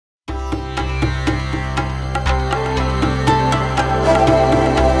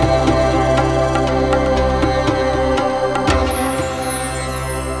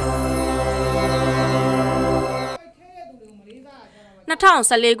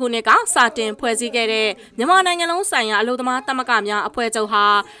2014 ခုနှစ်ကစတင်ဖွဲ့စည်းခဲ့တဲ့မြန်မာနိုင်ငံလုံးဆိုင်ရာအလုပ်သမားသမဂ္ဂများအဖွဲ့ချုပ်ဟာ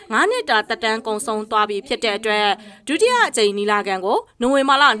9 နှစ်တာသက်တမ်းကုန်ဆုံးသွားပြီဖြစ်တဲ့အတွက်ဒုတိယအကြိမ်နီလာခံကိုနိုဝင်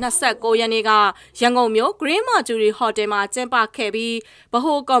ဘာလ29 ရက်နေ့ကရန်ကုန်မြို့ Green Mercury Hotel မှာကျင်းပခဲ့ပြီးဗ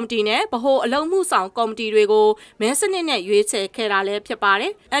ဟိုကော်မတီနဲ့ဗဟိုအလုပ်မှုဆောင်ကော်မတီတွေကိုမဲစနစ်နဲ့ရွေးချယ်ခဲ့တာလည်းဖြစ်ပါတ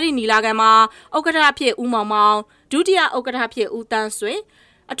ယ်။အဲ့ဒီနီလာခံမှာဥက္ကဋ္ဌဖြစ်ဦးမောင်မောင်ဒုတိယဥက္ကဋ္ဌဖြစ်ဦးတန်းဆွေ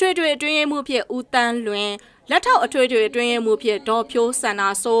အထွေထွေအတွင်းရေးမှူးဖြစ်ဦးတန်းလွင်လက်ထောက်အထွေထွေအတွင်းရေးမှူးဖြစ်ဒေါ်ဖြိုးစန္ဒာ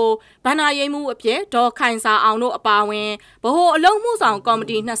ဆိုးဗန္နာရိပ်မှုအဖြစ်ဒေါ်ခိုင်စာအောင်တို့အပါအဝင်ဗဟိုအလုံးမှုဆောင်ကော်မ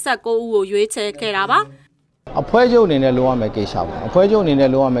တီ29ဦးကိုရွေးချယ်ခဲ့တာပါအဖွဲ့ချုပ်အနေနဲ့လိုရမယ့်ကိစ္စပါအဖွဲ့ချုပ်အနေ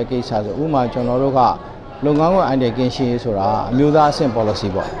နဲ့လိုရမယ့်ကိစ္စဆိုဥပမာကျွန်တော်တို့ကလုပ်ငန်းခွင်အန်တီကင်းရှင်းရေးဆိုတာအမျိုးသားအဆင့် policy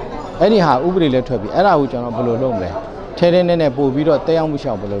ပေါ့အဲ့ဒီဟာဥပဒေလည်းထွက်ပြီးအဲ့ဒါကိုကျွန်တော်ဘယ်လိုလုပ်မလဲထဲထဲနဲ့ပို့ပြီးတော့တက်ရောက်မှု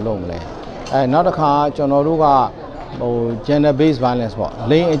ရှောင်ဘယ်လိုလုပ်မလဲနောက်တစ်ခါကျွန်တော်တို့ကgender based violence ပေါ့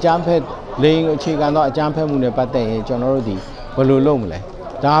လိင်အကြမ်းဖက်လိင်အခြေခံသောအကြမ်းဖက်မှုနဲ့ပတ်သက်ရင်ကျွန်တော်တို့ဒီဘယ်လိုလုပ်မလဲ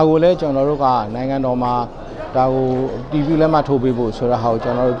ဒါကိုလည်းကျွန်တော်တို့ကနိုင်ငံတော်မှာဒါကိုတီဗီလက်မှတ်ထိုးပေးဖို့ဆိုတော့ဟာကိုကျွ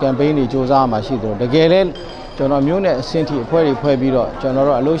န်တော်တို့ campaign တွေစ조사မှာရှိတယ်တကယ်လည်းကျွန်တော်မျိုးနဲ့အဆင့်ထိအဖွဲ့တွေဖွဲ့ပြီးတော့ကျွန်တော်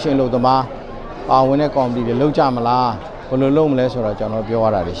တို့အလို့ရှင်လို့သမားပါဝင်တဲ့ကော်မတီတွေလုပ်ကြမလားဘယ်လိုလုပ်မလဲဆိုတော့ကျွန်တော်ပြောရ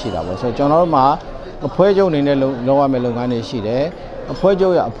တာတွေရှိတာပေါ့ဆိုတော့ကျွန်တော်တို့မှာအဖွဲ့ချုပ်အနေနဲ့လုပ်ရမယ့်လုပ်ငန်းတွေရှိတယ်အဖွဲ့ချု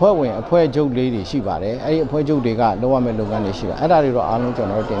ပ်ရအဖွဲ့ဝင်အဖွဲ့ချုပ်လေးတွေရှိပါတယ်အဲ့ဒီအဖွဲ့ချုပ်တွေကလုပ်ရမယ့်လုပ်ငန်းတွေရှိတာအဲ့ဒါတွေတော့အားလုံးကျွန်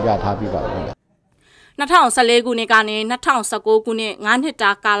တော်တို့တင်ပြထားပြီးပါပြီ2014 ခုနှစ်ကနေ2019 ခုနှစ်9 နှစ်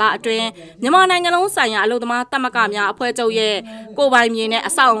တာကာလအတွင်းမြန်မာနိုင်ငံလုံးဆိုင်ရာအလုပ်သမားသမဂ္ဂများအဖွဲ့ချုပ်ရဲ့ကိုယ်ပိုင်မြေနဲ့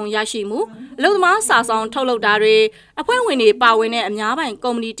အဆောက်အုံရရှိမှုအလုပ်သမားစာဆောင်ထုတ်လုပ်တာတွေအဖွဲ့ဝင်တွေပါဝင်တဲ့အများပိုင်ကု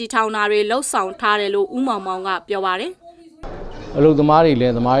မ္ပဏီတည်ထောင်တာတွေလှုပ်ဆောင်ထားတယ်လို့ဦးမောင်မောင်ကပြောပါတယ်အလုပ်သမားတွေလ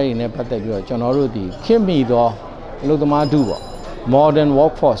ည်းသမားတွေနဲ့ပတ်သက်ပြီးတော့ကျွန်တော်တို့ဒီခင်မိသောအလုပ်သမားတို့ပေါ့modern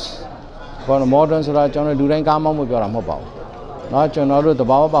workforce ဘာလို့ modern ဆိုတာကျွန်တော်လူတိုင်းကားမောင်းမပြောတာမဟုတ်ပါဘူးเนาะကျွန်တော်တို့တ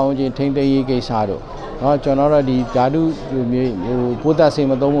ဘာဝပတ်ဝန်းကျင်ထိန်းသိမ်းရေးကိစ္စတို့เนาะကျွန်တော်တို့ဒီဓာတုပိုးသက်စေ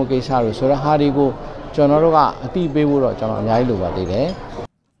မသုံးဖို့ကိစ္စတို့ဆိုတော့ဟာတွေကိုကျွန်တော်တို့ကအတိပေးဖို့တော့ကျွန်တော်အများကြီးလိုပါသေးတယ်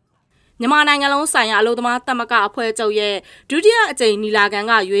မြန်မာနိုင်ငံလုံးဆိုင်ရာအလုပ်သမားသမဂ္ဂအဖွဲ့ချုပ်ရဲ့ဒုတိယအကြိမ်နီလာခံ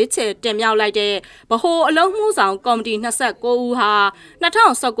ကရွေးချယ်တင်မြှောက်လိုက်တဲ့ဗဟိုအလုပ်မှုဆောင်ကော်မတီ29ဦးဟာ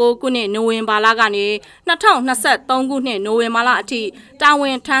2019 ခုနှစ်နိုဝင်ဘာလကနေ2023 ခုနှစ်နိုဝင်ဘာလအထိတာဝ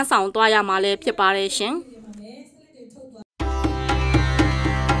န်ထမ်းဆောင်သွားရမှာလည်းဖြစ်ပါတယ်ရှင်။